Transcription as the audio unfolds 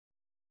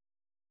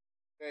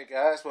Hey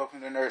guys,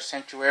 welcome to Nerd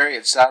Sanctuary.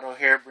 It's Zato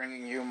here,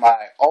 bringing you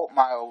my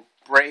Altmile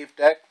Brave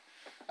deck,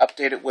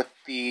 updated with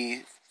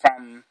the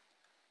from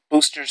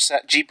booster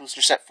set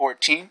booster set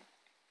 14.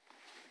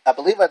 I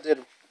believe I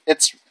did.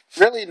 It's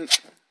really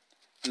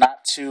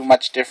not too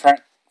much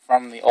different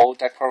from the old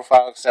deck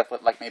profile, except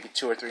with like maybe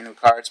 2 or 3 new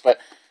cards. But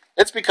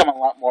it's become a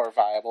lot more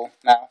viable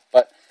now.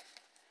 But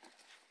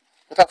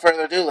without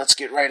further ado, let's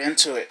get right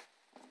into it.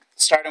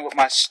 Starting with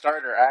my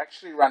starter, I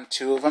actually run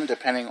 2 of them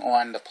depending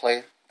on the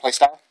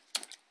playstyle,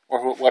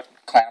 or what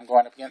clan I'm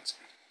going up against.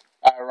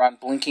 I run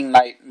Blinking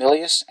Knight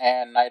Milius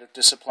and Knight of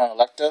Discipline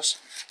Electos.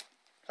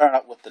 Starting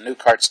out with the new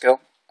card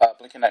skill,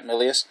 Blinking Knight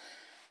Milius.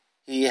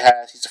 He's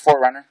a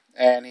forerunner,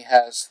 and he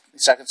has the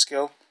second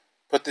skill,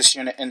 put this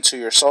unit into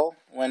your soul.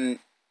 When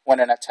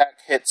an attack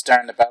hits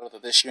during the battle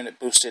that this unit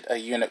boosted a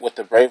unit with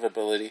the Brave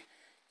ability,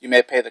 you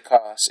may pay the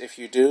cost. If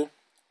you do,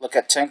 look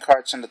at 10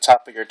 cards on the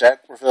top of your deck,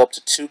 reveal up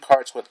to 2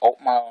 cards with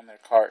Altmile on their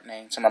card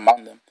names from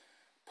among them.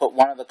 Put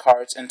one of the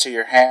cards into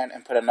your hand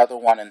and put another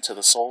one into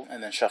the soul,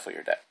 and then shuffle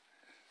your deck.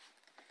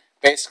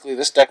 Basically,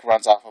 this deck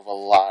runs off of a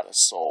lot of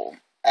soul.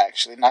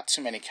 Actually, not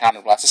too many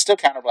counterblasts. It's still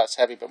counterblast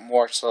heavy, but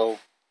more so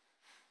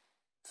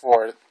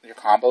for your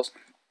combos.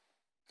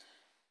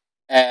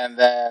 And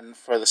then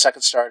for the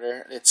second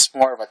starter, it's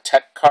more of a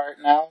tech card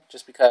now,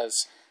 just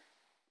because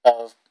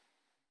of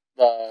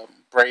the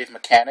Brave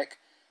mechanic.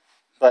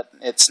 But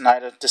it's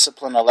Knight of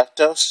Discipline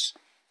Electos,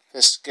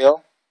 his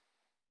skill.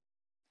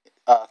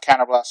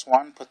 Counterblast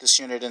 1, put this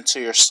unit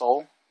into your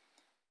soul.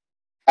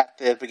 At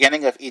the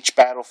beginning of each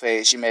battle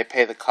phase, you may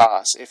pay the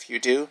cost. If you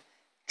do,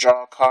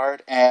 draw a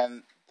card,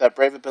 and the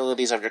Brave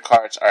abilities of your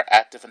cards are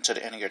active until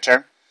the end of your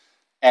turn.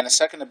 And the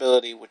second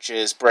ability, which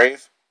is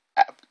Brave,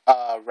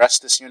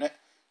 rest this unit,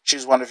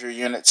 choose one of your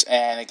units,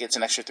 and it gets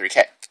an extra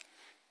 3k.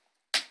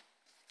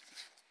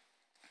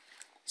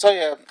 So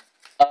yeah,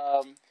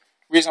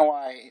 reason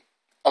why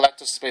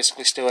Electus is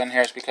basically still in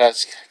here is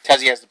because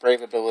he has the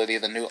Brave ability,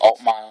 the new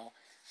Altmile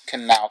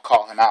can now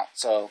call him out,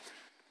 so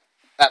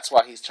that's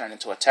why he's turned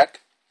into a tech.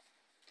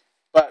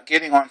 But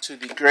getting on to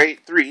the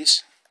grade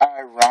 3s,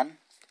 I run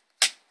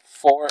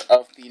 4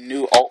 of the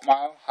new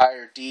Altmile,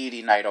 Higher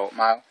Deity Knight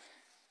Altmile.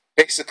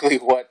 Basically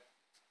what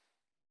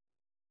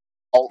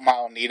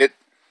Altmile needed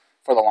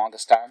for the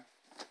longest time.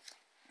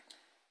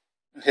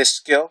 His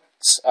skill,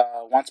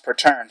 once per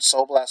turn,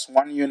 Soul Blast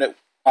one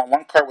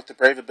card with the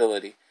Brave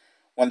ability.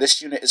 When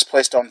this unit is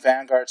placed on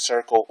Vanguard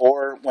Circle,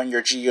 or when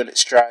your G unit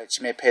strides,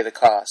 you may pay the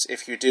cost.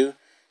 If you do,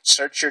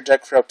 search your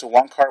deck for up to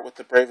 1 card with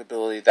the Brave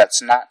ability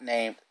that's not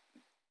named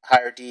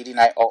Higher Deity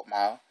Knight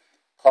Altmile,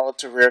 call it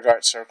to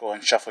Rearguard Circle,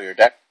 and shuffle your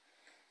deck.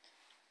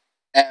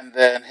 And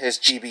then his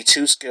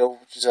GB2 skill,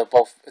 which is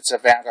it's a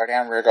Vanguard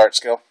and Rearguard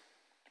skill,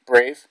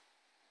 Brave.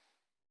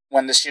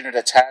 When this unit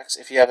attacks,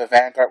 if you have a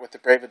Vanguard with the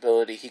Brave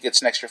ability, he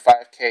gets an extra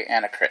 5k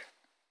and a crit.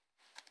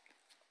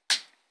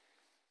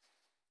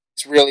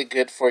 It's really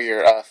good for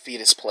your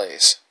fetus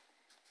plays.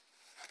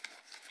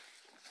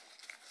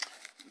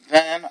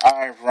 Then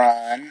I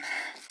run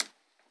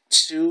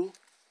 2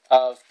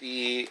 of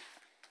the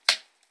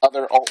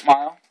other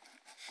Altmile,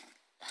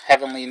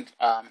 Knight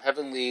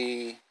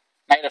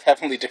of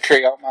Heavenly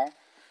Decree Altmile.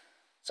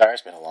 Sorry,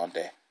 it's been a long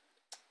day.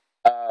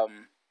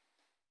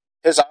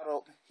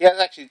 He has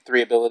actually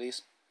 3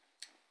 abilities.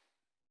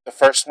 The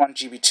first one,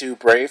 GB2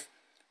 Brave.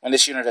 When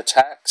this unit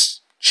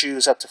attacks,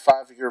 choose up to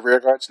 5 of your rear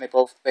guards, and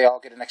they all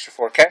get an extra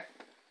 4k.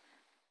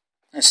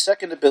 His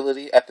second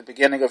ability, at the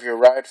beginning of your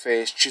ride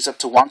phase, choose up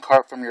to 1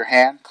 card from your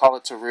hand, call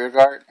it to rear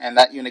guard, and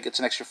that unit gets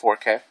an extra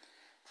 4k.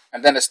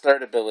 And then his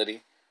third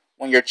ability,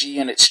 when your G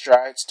unit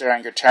strides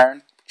during your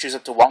turn, choose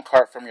up to 1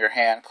 card from your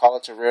hand, call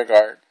it to rear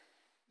guard,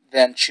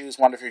 then choose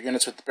one of your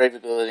units with the Brave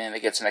ability, and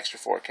it gets an extra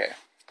 4k.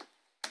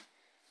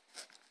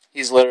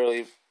 He's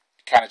literally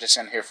kind of just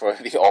in here for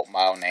the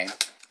Altmile name.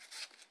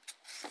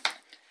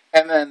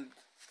 And then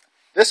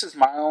this is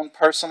my own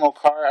personal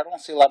card. I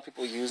don't see a lot of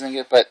people using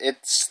it, but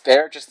it's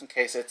there just in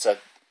case it's a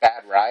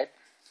bad ride.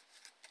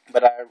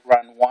 But I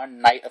run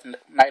 1 Knight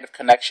of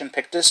Connection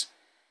Pictus.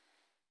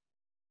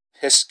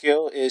 His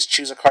skill is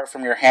choose a card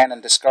from your hand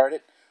and discard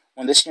it.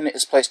 When this unit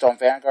is placed on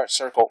Vanguard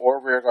Circle or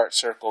Rearguard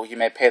Circle, you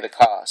may pay the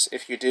cost.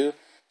 If you do,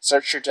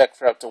 search your deck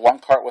for up to 1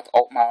 card with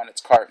Altmile in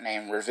its card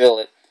name, reveal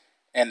it.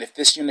 And if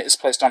this unit is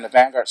placed on the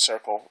Vanguard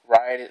Circle,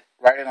 write it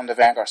on the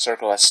Vanguard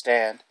Circle as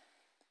stand.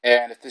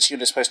 And if this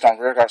unit is placed on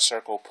Rearguard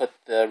Circle, put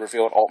the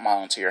revealed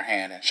Altmile into your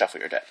hand and shuffle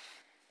your deck.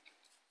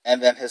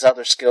 And then his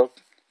other skill,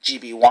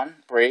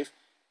 GB1, Brave.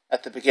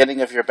 At the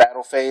beginning of your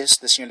battle phase,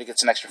 this unit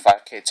gets an extra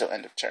 5k till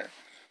end of turn.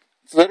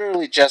 It's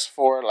literally just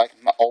for like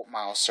my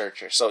Altmile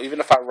searcher. So even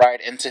if I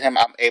ride into him,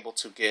 I'm able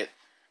to get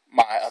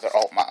my other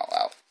Altmile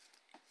out.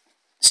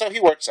 So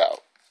he works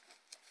out.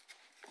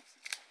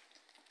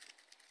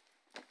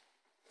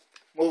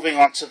 Moving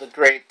on to the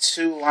grade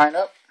 2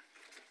 lineup.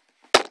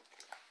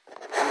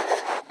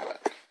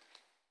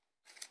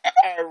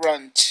 I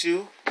run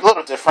 2, a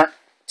little different,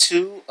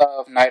 2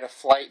 of Knight of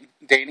Flight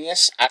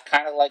Danius. I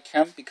kind of like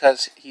him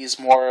because he's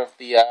more of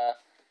the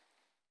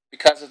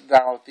because of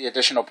now the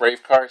additional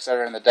Brave cards that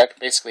are in the deck,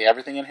 basically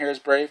everything in here is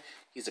Brave.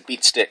 He's a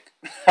beat stick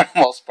for the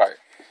most part.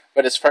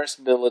 But his first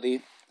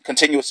ability,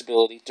 continuous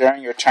ability,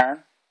 during your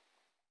turn,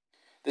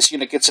 this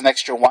unit gets an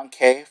extra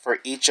 1k for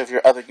each of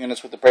your other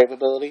units with the Brave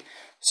ability.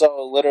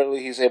 So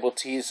literally he's able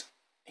to,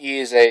 he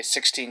is a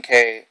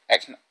 16k,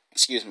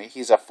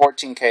 he's a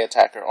 14k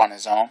attacker on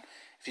his own.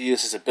 If you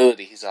use his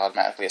ability, he's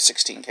automatically a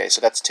 16k,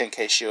 so that's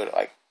 10k shield,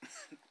 like,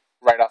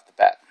 right off the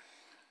bat.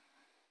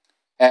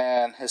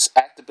 And his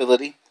act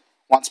ability,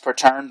 once per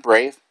turn,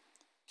 Brave,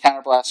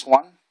 Counterblast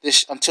 1.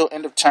 Until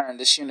end of turn,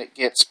 this unit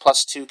gets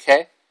plus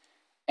 2k,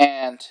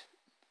 and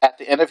at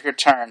the end of your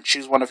turn,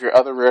 choose one of your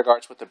other rear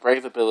guards with the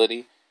Brave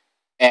ability,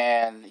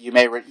 and you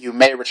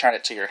may return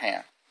it to your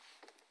hand.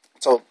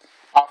 So,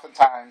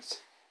 oftentimes,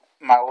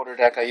 in my older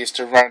deck, I used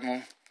to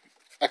run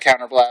a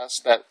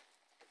Counterblast that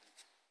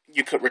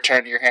you could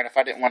return to your hand. If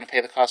I didn't want to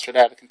pay the cost for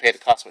that, I can pay the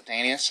cost with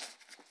Danius.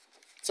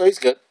 So he's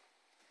good.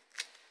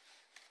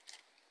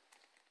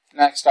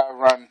 Next, I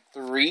run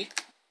 3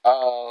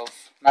 of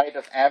Knight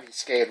of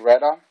Ambuscade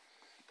Redon.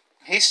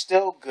 He's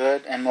still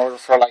good in order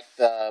for, like,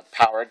 the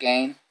power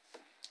gain.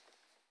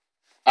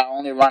 I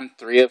only run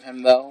 3 of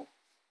him, though.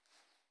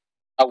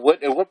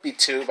 It would be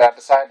 2, but I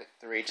decided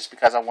 3 just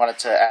because I wanted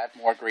to add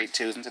more grade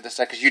 2s into this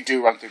deck, because you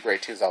do run through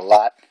grade 2s a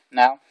lot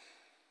now.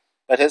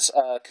 But his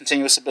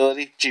continuous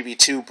ability,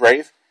 GB2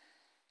 Brave,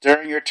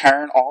 during your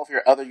turn, all of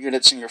your other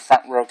units in your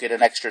front row get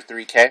an extra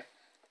 3k,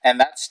 and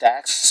that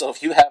stacks. So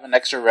if you have an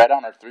extra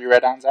Redon or 3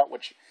 Redons out,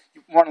 which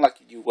more than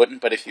likely you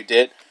wouldn't, but if you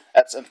did,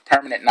 that's a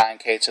permanent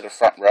 9k to the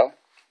front row,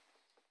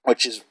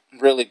 which is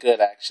really good,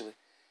 actually.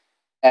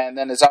 And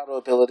then his auto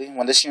ability,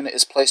 when this unit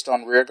is placed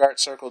on rearguard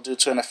circle due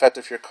to an effect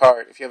of your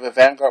card, if you have a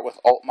Vanguard with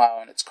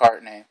Altmile in its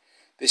card name,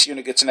 this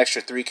unit gets an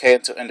extra 3k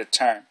until end of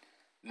turn.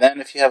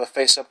 Then if you have a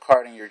face-up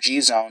card in your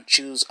G-zone,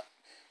 choose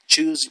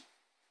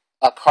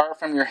a card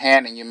from your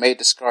hand and you may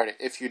discard it.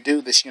 If you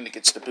do, this unit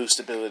gets the boost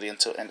ability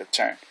until end of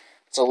turn.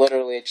 So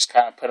literally, I just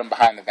kind of put him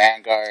behind the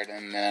Vanguard,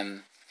 and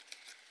then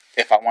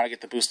if I want to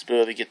get the boost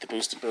ability, get the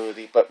boost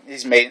ability. But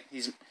he's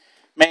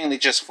mainly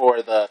just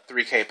for the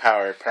 3k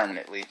power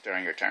permanently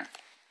during your turn.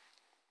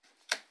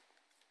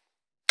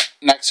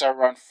 Next, I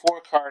run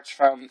 4 cards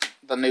from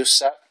the new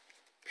set.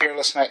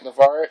 Peerless Knight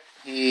Levard.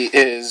 He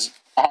is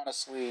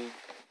honestly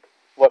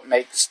what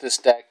makes this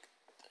deck,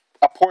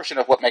 a portion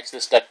of what makes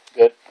this deck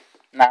good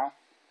now,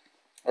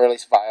 or at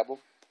least viable.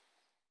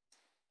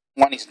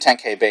 One, he's a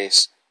 10k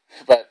base,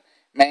 but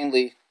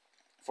mainly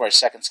for his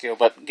second skill.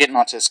 But getting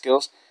onto his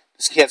skills,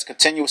 he has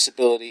continuous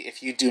ability.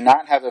 If you do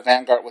not have a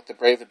Vanguard with the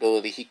Brave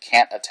ability, he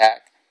can't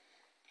attack,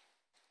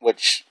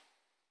 which,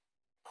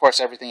 of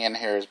course, everything in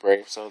here is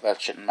Brave, so that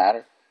shouldn't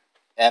matter.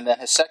 And then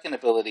his second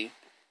ability,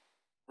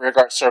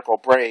 Rearguard Circle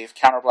Brave,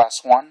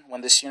 Counterblast 1.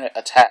 When this unit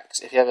attacks,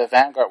 if you have a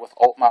Vanguard with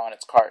Altmile in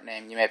its card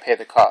name, you may pay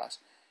the cost.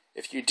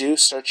 If you do,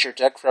 search your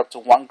deck for up to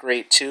 1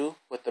 grade 2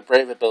 with the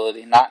Brave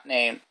ability, not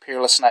named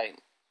Peerless Knight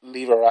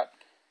Leverot.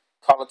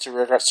 Call it to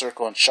Rearguard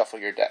Circle and shuffle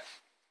your deck.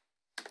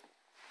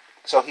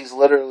 So he's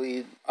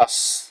literally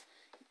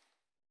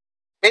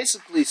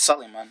basically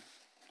Suleiman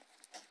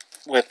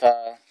with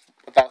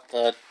without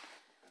the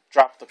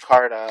drop the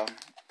card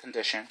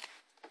condition.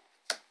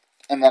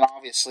 And then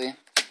obviously,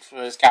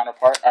 for his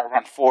counterpart, I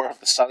run 4 of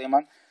the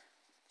Suleiman.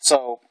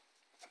 So,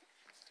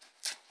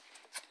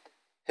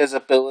 his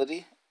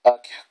ability,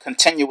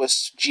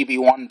 continuous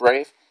GB1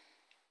 Brave.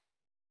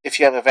 If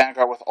you have a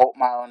Vanguard with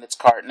Altmile in its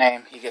card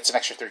name, he gets an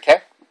extra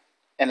 3k.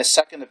 And his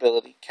second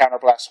ability,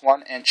 Counterblast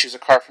 1, and choose a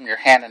card from your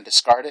hand and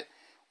discard it.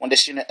 When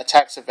this unit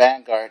attacks a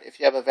Vanguard, if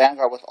you have a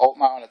Vanguard with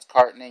Altmile in its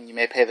card name, you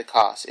may pay the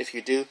cost. If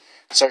you do,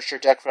 search your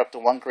deck for up to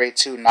 1 grade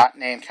 2 not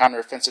named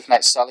Counter-Offensive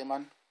Knight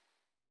Suleiman.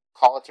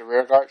 Call it to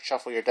rearguard,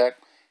 shuffle your deck,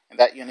 and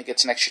that unit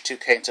gets an extra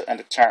 2k until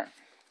end of turn.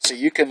 So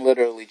you can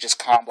literally just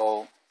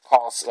combo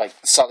calls like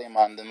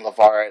Suleiman, then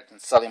Levard, and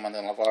Suleiman,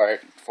 then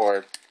Levard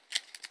for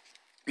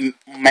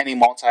many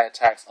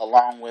multi-attacks,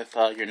 along with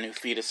your new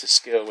Fetus'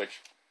 skill,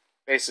 which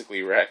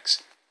basically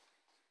wrecks.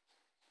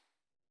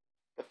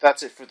 But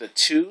that's it for the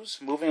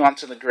 2s. Moving on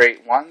to the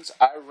grade 1s,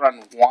 I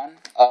run 1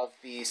 of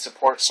the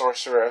support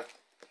sorcerer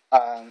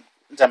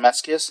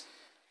Damascus.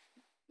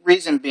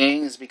 Reason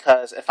being is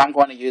because if I'm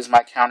going to use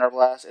my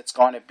counterblast, it's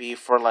going to be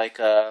for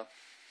a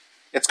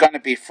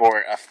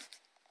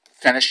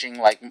finishing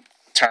like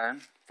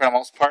turn for the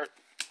most part.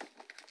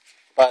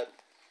 But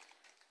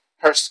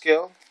her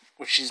skill,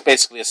 which she's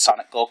basically a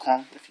Sonic Go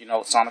clone, if you know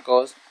what Sonic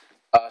Go is,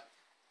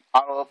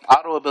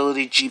 auto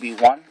ability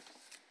GB1,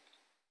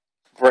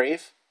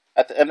 Brave.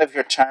 At the end of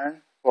your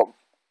turn,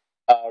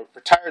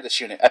 retire this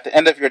unit. At the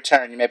end of your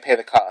turn, you may pay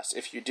the cost.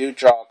 If you do,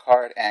 draw a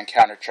card and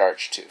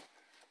countercharge 2.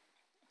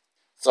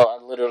 So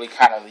I literally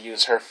kind of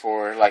use her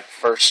for, like,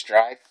 first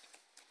strike.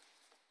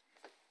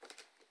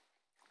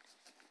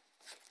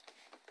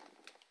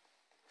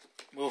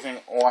 Moving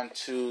on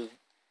to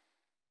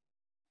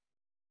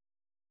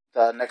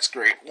the next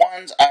grade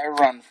 1s, I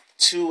run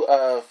 2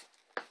 of,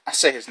 I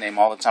say his name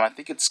all the time, I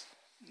think it's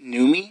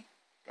Numi,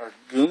 or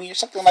Gumi, or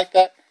something like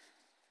that.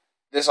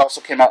 This also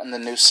came out in the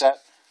new set.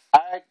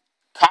 I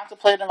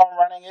contemplating on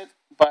running it,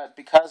 but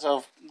because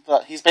of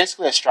he's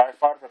basically a strike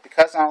fighter, but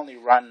because I only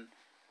run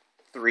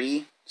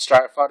 3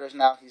 strike fighters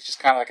now, he's just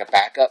kind of like a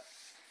backup.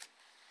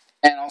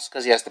 And also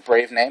because he has the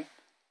Brave name.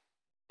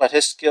 But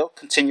his skill,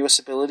 continuous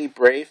ability,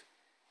 Brave,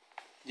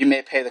 you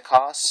may pay the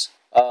cost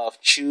of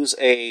choose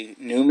a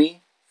Numi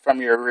from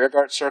your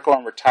rearguard circle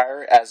and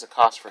retire as a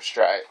cost for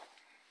stride.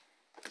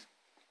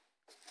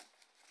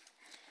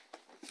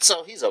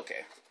 So he's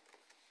okay.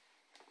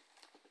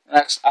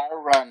 Next, I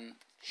run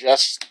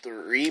just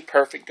 3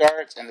 perfect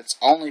guards, and it's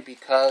only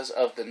because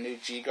of the new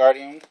G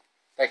Guardian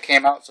that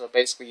came out. So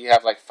basically you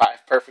have like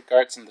 5 perfect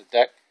guards in the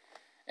deck.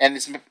 And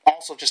it's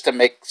also just to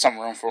make some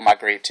room for my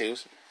grade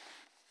 2s.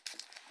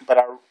 But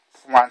I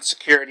run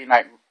Security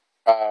Knight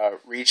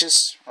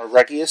Regis, or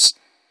Regius.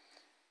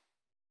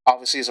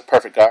 Obviously he's a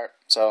perfect guard,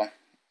 so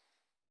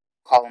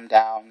call him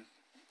down,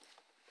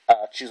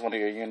 choose one of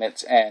your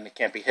units, and it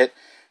can't be hit.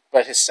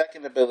 But his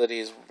second ability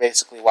is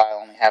basically why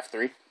I only have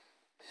 3.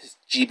 His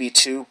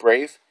GB2,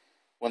 Brave.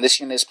 When this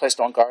unit is placed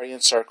on Guardian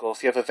Circle,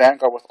 if you have a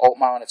Vanguard with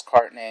Altmile in its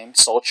card name,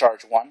 Soul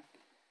Charge 1.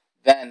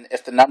 Then,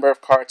 if the number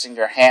of cards in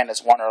your hand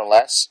is 1 or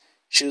less,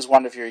 choose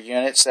one of your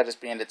units that is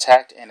being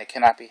attacked, and it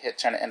cannot be hit,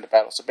 turn it into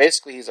battle. So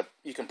basically,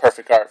 you can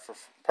perfect guard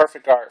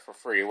for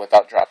free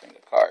without dropping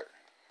a card.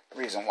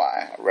 Reason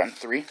why I run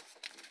 3.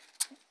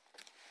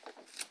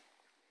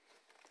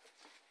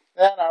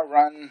 Then I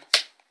run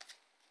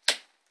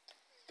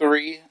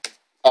 3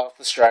 of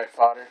the Strike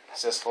Fighter,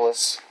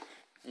 Sisyphus.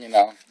 You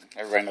know,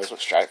 everybody knows what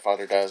Strike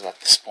Fighter does at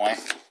this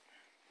point.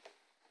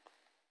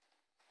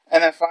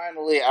 And then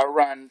finally,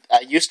 I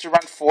used to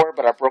run 4,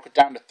 but I broke it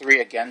down to 3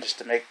 again, just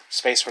to make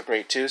space for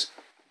grade 2s.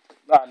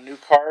 New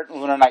card,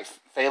 Lunar Knight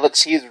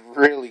Felix. He's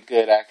really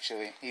good,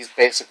 actually. He's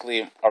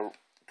basically a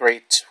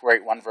grade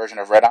 1 version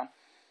of Redon.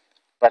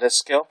 But his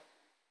skill,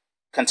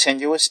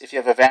 continuous. If you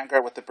have a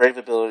Vanguard with the Brave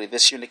ability,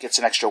 this unit gets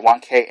an extra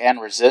 1k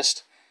and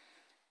resist.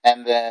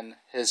 And then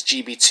his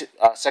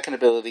GB2, second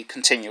ability,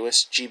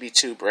 continuous,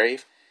 GB2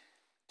 Brave.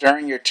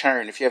 During your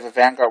turn, if you have a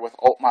Vanguard with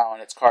Altmile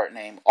in its card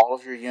name, all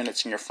of your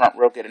units in your front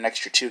row get an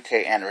extra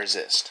 2k and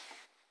resist.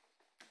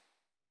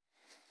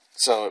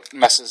 So it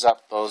messes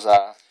up those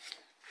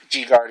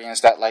G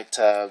Guardians that like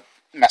to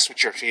mess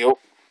with your field.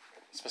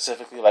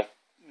 Specifically like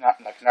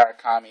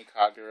Narukami,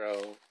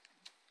 Kagero,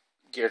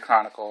 Gear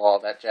Chronicle, all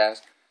that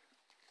jazz.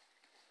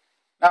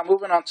 Now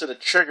moving on to the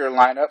trigger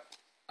lineup,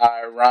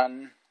 I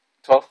run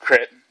 12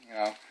 crit,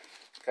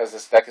 because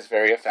this deck is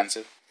very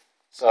offensive.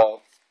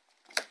 So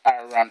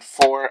I run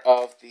 4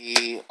 of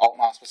the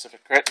Altmile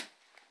specific crit.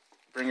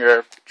 Bring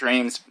Your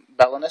Dreams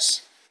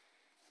Bellinus.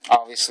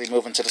 Obviously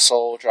move into the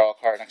soul, draw a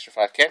card, an extra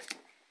 5k.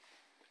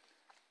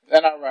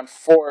 Then I run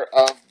 4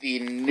 of the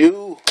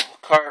new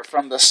card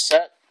from the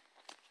set,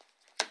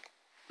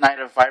 Knight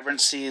of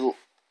Vibrancy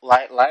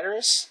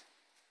Lighterus.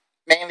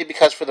 Mainly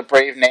because for the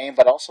Brave name,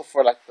 but also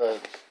for like the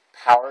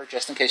power,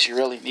 just in case you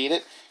really need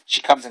it.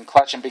 She comes in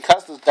clutch, and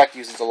because the deck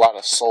uses a lot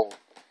of soul,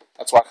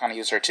 that's why I kind of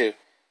use her too.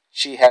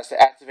 She has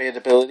the activated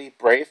ability,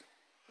 Brave.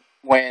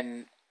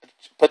 When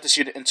put this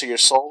unit into your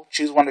soul,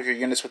 choose one of your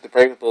units with the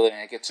Brave ability,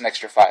 and it gets an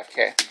extra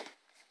 5k.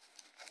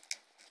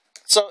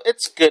 So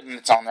it's good in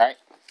its own right.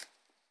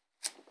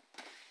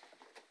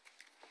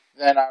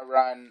 Then I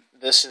run,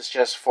 this is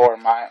just for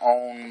my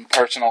own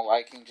personal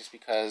liking, just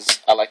because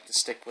I like to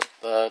stick with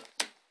the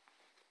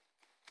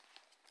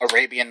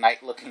Arabian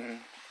Night looking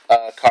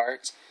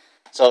cards.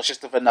 So it's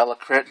just a vanilla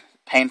crit,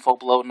 Painful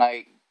Blow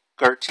Knight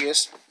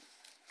Gertius.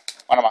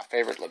 One of my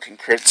favorite looking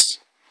crits.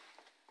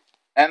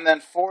 And then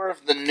 4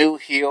 of the new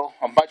heal,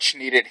 a much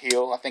needed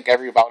heal. I think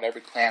about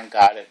every clan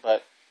got it,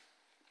 but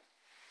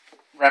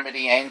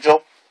Remedy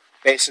Angel.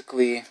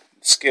 Basically,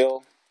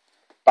 skill,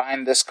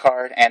 bind this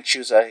card and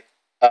choose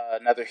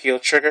another heal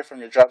trigger from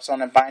your drop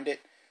zone and bind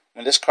it.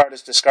 When this card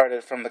is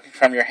discarded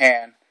from your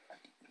hand,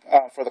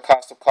 for the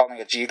cost of calling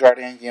a G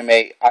Guardian, you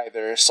may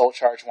either Soul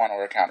Charge 1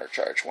 or Counter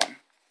Charge 1.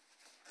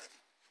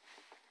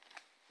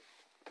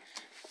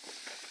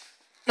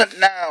 But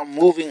now,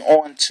 moving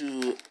on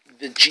to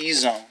the G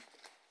Zone,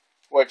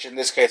 which in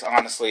this case,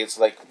 honestly, it's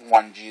like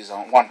one G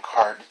Zone, one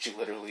card that you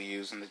literally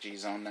use in the G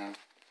Zone now.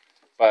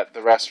 But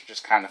the rest are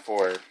just kind of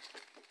for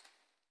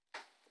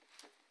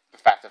the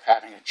fact of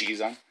having a G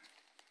Zone.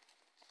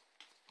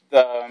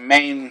 The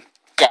main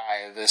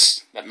guy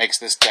that makes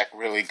this deck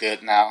really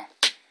good now,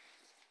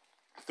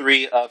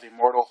 3 of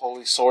Immortal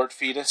Holy Sword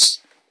Fetus.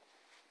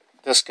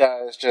 This guy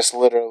is just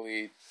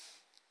literally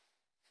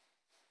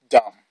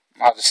dumb.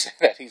 I'll just say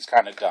that he's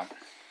kind of dumb.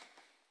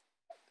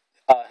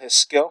 His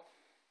skill,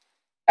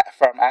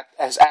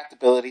 his act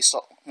ability,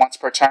 so once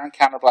per turn,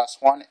 counterblast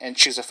 1 and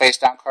choose a face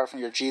down card from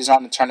your G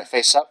zone and turn it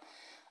face up.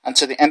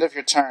 Until the end of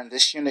your turn,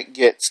 this unit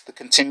gets the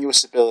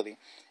continuous ability.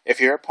 If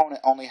your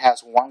opponent only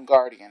has 1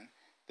 guardian,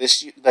 the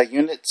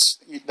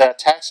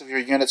attacks of your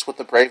units with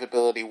the Brave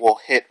ability will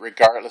hit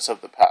regardless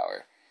of the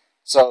power.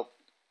 So,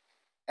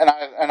 in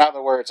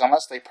other words,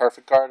 unless they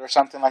perfect guard or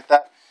something like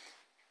that,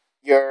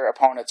 your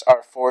opponents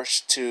are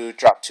forced to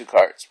drop 2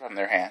 cards from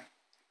their hand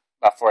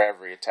for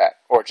every attack,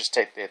 or just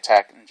take the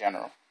attack in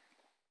general.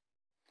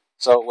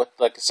 So with,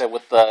 like I said,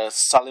 with the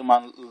Salim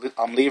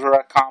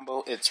Levera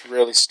combo, it's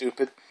really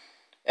stupid.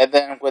 And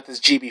then with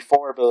his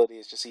GB4 ability,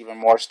 it's just even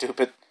more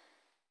stupid.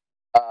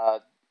 Uh,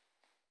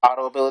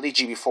 Auto ability,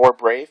 GB4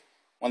 Brave.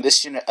 When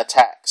this unit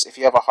attacks, if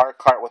you have a hard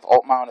card with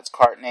Altmile on its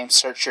card name,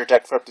 search your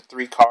deck for up to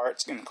 3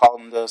 cards and call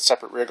them the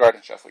separate rearguard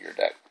and shuffle your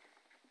deck.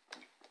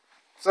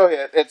 So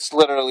yeah, it's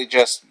literally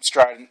just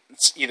stride.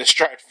 It's either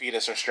stride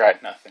fetus or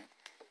stride nothing,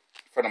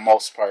 for the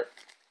most part.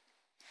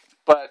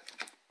 But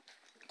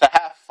to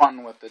have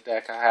fun with the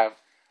deck, I have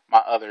my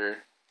other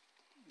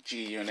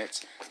G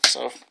units.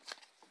 So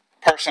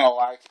personal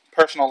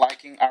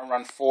liking, I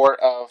run 4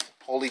 of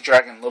Holy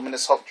Dragon,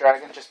 Luminous Hulk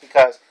Dragon, just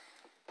because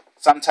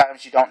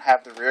sometimes you don't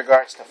have the rear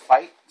guards to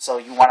fight, so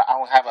I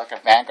will have like a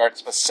Vanguard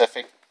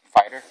specific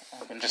fighter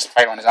who can just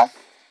fight on his own.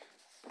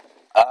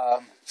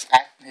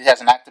 He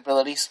has an act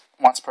ability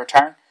once per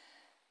turn.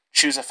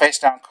 Choose a face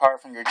down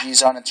card from your G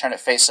zone and turn it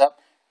face up.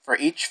 For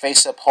each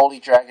face up Holy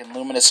Dragon,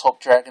 Luminous Hulk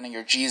Dragon in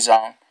your G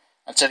zone,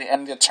 until the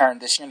end of the turn,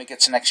 this unit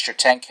gets an extra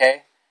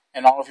 10k,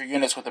 and all of your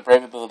units with the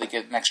Brave ability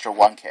get an extra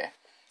 1k.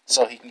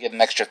 So he can get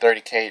an extra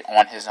 30k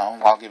on his own,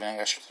 while giving an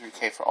extra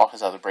 3k for all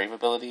his other Brave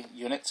ability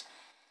units.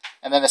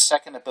 And then the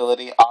second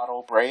ability,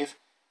 Auto Brave.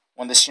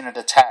 When this unit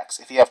attacks,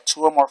 if you have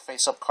 2 or more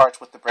face-up cards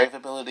with the Brave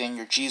ability in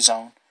your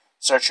G-Zone,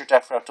 search your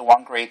deck for up to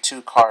 1 Grade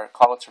 2 card,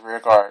 call it to rear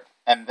guard.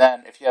 And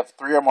then, if you have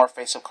 3 or more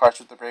face-up cards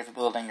with the Brave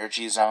ability in your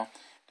G-Zone,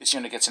 this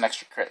unit gets an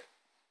extra crit.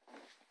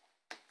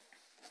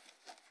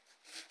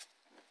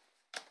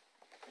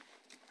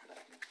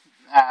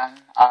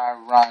 And I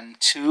run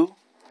 2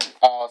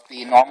 of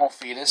the normal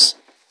fetus,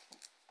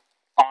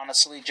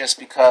 honestly, just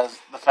because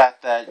the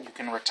fact that you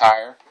can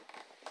retire.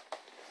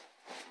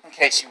 In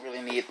case you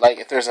really need, like,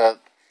 if there's a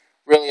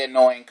really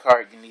annoying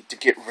card you need to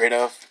get rid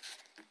of,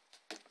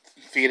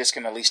 fetus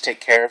can at least take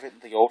care of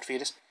it, the old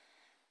fetus.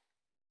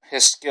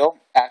 His skill,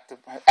 act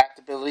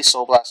ability,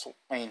 Soul Blast,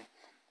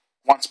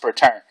 once per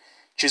turn.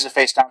 Choose a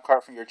face down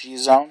card from your G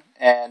zone,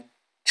 and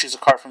choose a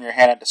card from your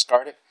hand and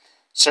discard it.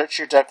 Search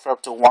your deck for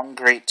up to 1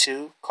 Grade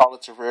 2, call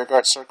it to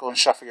rearguard circle and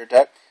shuffle your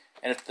deck.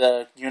 And if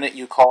the unit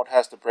you called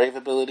has the Brave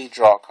ability,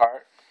 draw a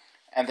card.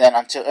 And then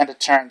until end of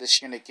turn,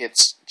 this unit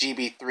gets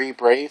GB3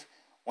 Brave.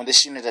 When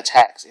this unit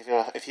attacks,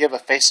 if you have a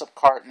face-up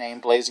card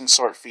named Blazing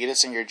Sword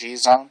Fetus in your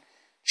G-Zone,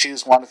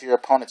 choose one of your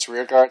opponent's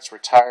rear guards,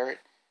 retire it,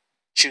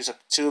 choose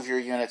 2 of your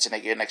units, and they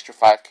get an extra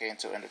 5k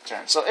until end of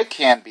turn. So it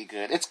can be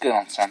good. It's good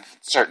on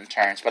certain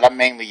turns, but I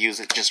mainly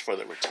use it just for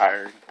the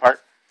retiring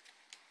part.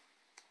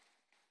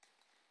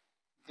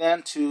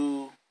 Then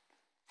to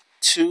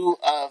 2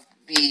 of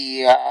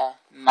the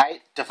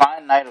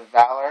Divine Knight of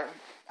Valor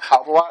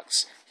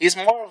Halblocks. He's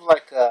more of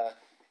like a...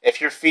 If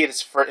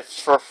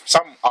for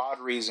some odd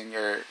reason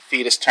your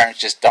fetus turns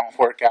just don't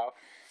work out,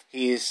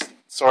 he's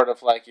sort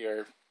of like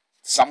your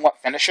somewhat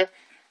finisher.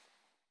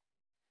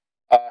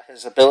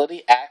 His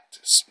ability, act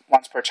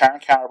once per turn,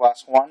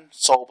 counterblast 1,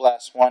 soul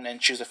blast 1, and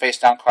choose a face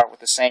down card with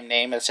the same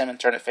name as him and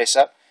turn it face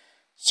up.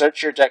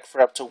 Search your deck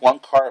for up to 1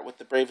 card with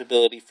the Brave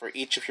ability for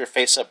each of your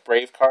face up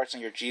Brave cards in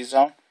your G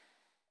zone.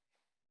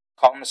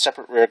 Call them a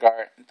separate rear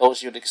guard.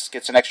 Those units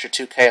gets an extra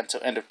 2k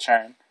until end of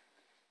turn.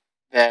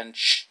 Then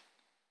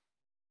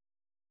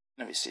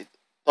let me see.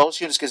 Those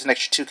units get an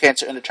extra 2k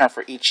until end of turn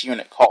for each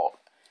unit called.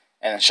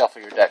 And then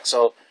shuffle your deck.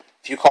 So,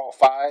 if you call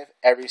 5,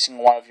 every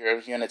single one of your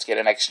units get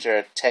an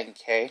extra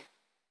 10k.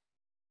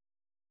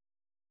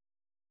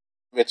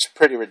 Which is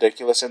pretty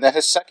ridiculous. And then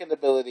his second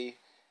ability,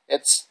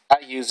 I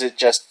use it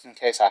just in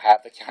case I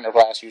have the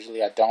counterblast.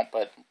 Usually I don't,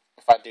 but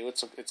if I do,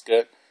 it's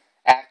good.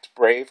 Act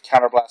Brave,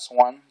 counterblast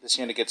 1. This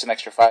unit gets an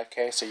extra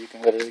 5k, so you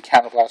can literally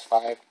counterblast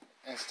 5,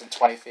 instant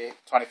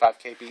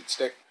 25k beat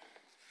stick.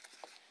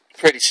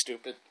 Pretty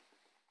stupid.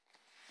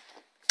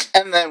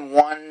 And then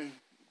 1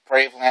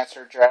 Brave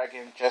Lancer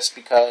Dragon, just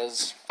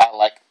because I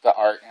like the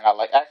art, and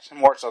actually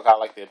more so I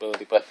like the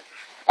ability, but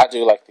I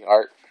do like the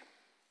art.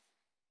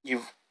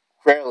 You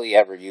rarely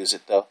ever use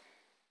it though.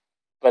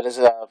 But as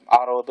an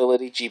auto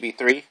ability,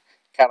 GB3,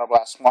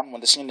 counterblast 1.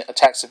 When this unit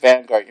attacks a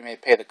Vanguard, you may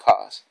pay the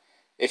cost.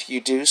 If you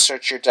do,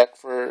 search your deck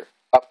for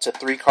up to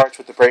 3 cards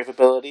with the Brave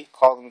ability,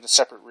 call them to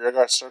separate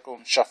rearguard circle,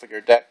 and shuffle your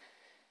deck.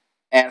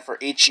 And for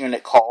each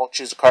unit called,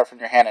 choose a card from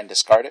your hand and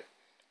discard it.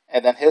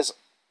 And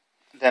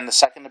then the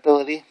second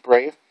ability,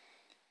 Brave.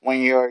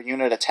 When your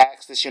unit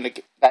attacks, that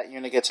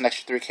unit gets an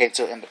extra 3k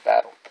until end of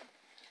battle.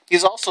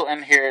 He's also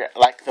in here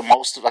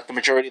the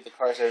majority of the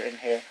cards are in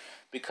here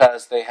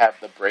because they have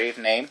the Brave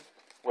name,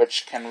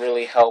 which can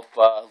really help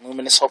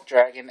Luminous Hope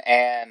Dragon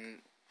and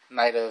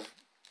Knight of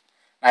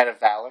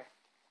Valor.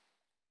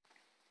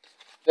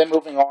 Then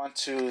moving on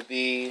to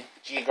the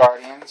G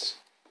Guardians,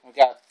 we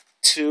got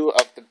 2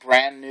 of the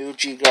brand new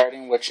G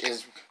Guardian, which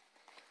is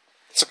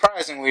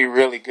surprisingly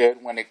really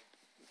good when it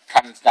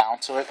comes down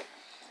to it.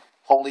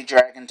 Holy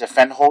Dragon,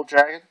 Defend Whole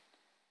Dragon.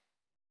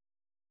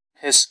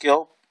 His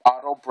skill,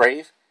 Auto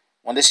Brave.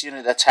 When this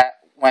unit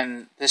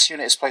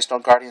is placed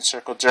on Guardian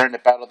Circle during the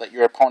battle that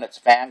your opponent's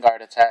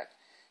Vanguard attack,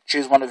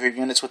 choose one of your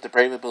units with the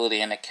Brave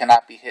ability, and it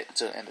cannot be hit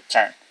until end of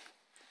turn.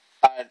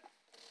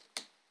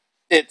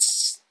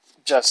 It's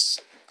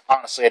just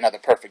honestly another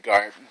perfect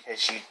guard, in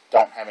case you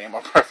don't have any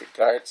more perfect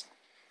guards.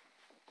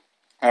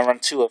 I run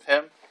 2 of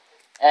him,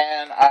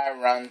 and I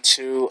run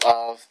 2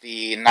 of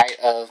the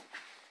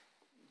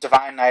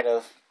Divine Knight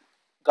of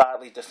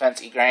Godly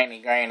Defense,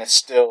 Igraine. Igraine is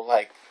still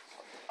like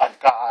a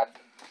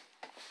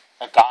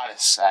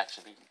goddess,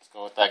 actually. Let's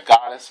go with that,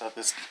 goddess of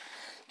this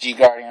G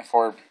Guardian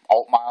for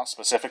Altmile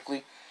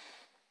specifically.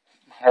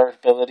 Her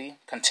ability,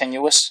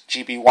 Continuous,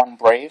 GB1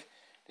 Brave.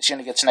 This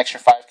unit gets an extra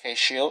 5k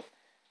shield.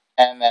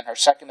 And then her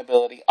second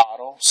ability,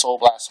 Auto, Soul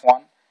Blast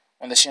 1.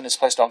 When this unit is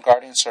placed on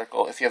Guardian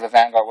Circle, if you have a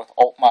Vanguard with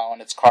Altmile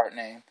in its card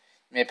name,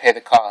 you may pay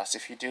the cost.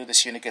 If you do,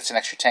 this unit gets an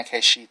extra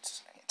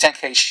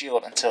 10k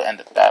shield until end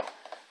of battle.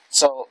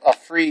 So a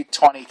free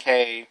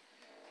 20k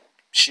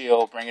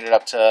shield, bringing it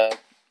up to,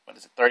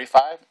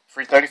 35?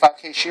 Free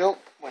 35k shield,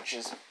 which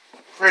is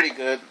pretty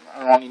good.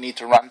 I only need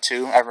to run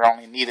 2. I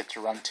only needed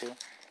to run 2.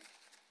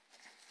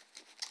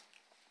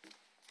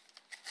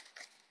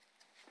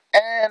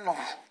 And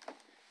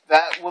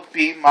that would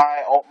be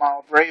my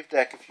Altmile Brave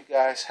deck. If you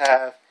guys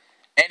have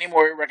any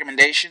more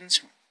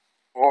recommendations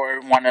or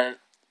want to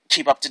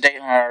keep up to date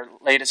on our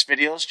latest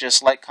videos,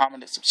 just like,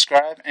 comment, and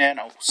subscribe. And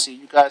I'll see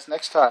you guys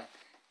next time.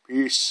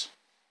 Peace.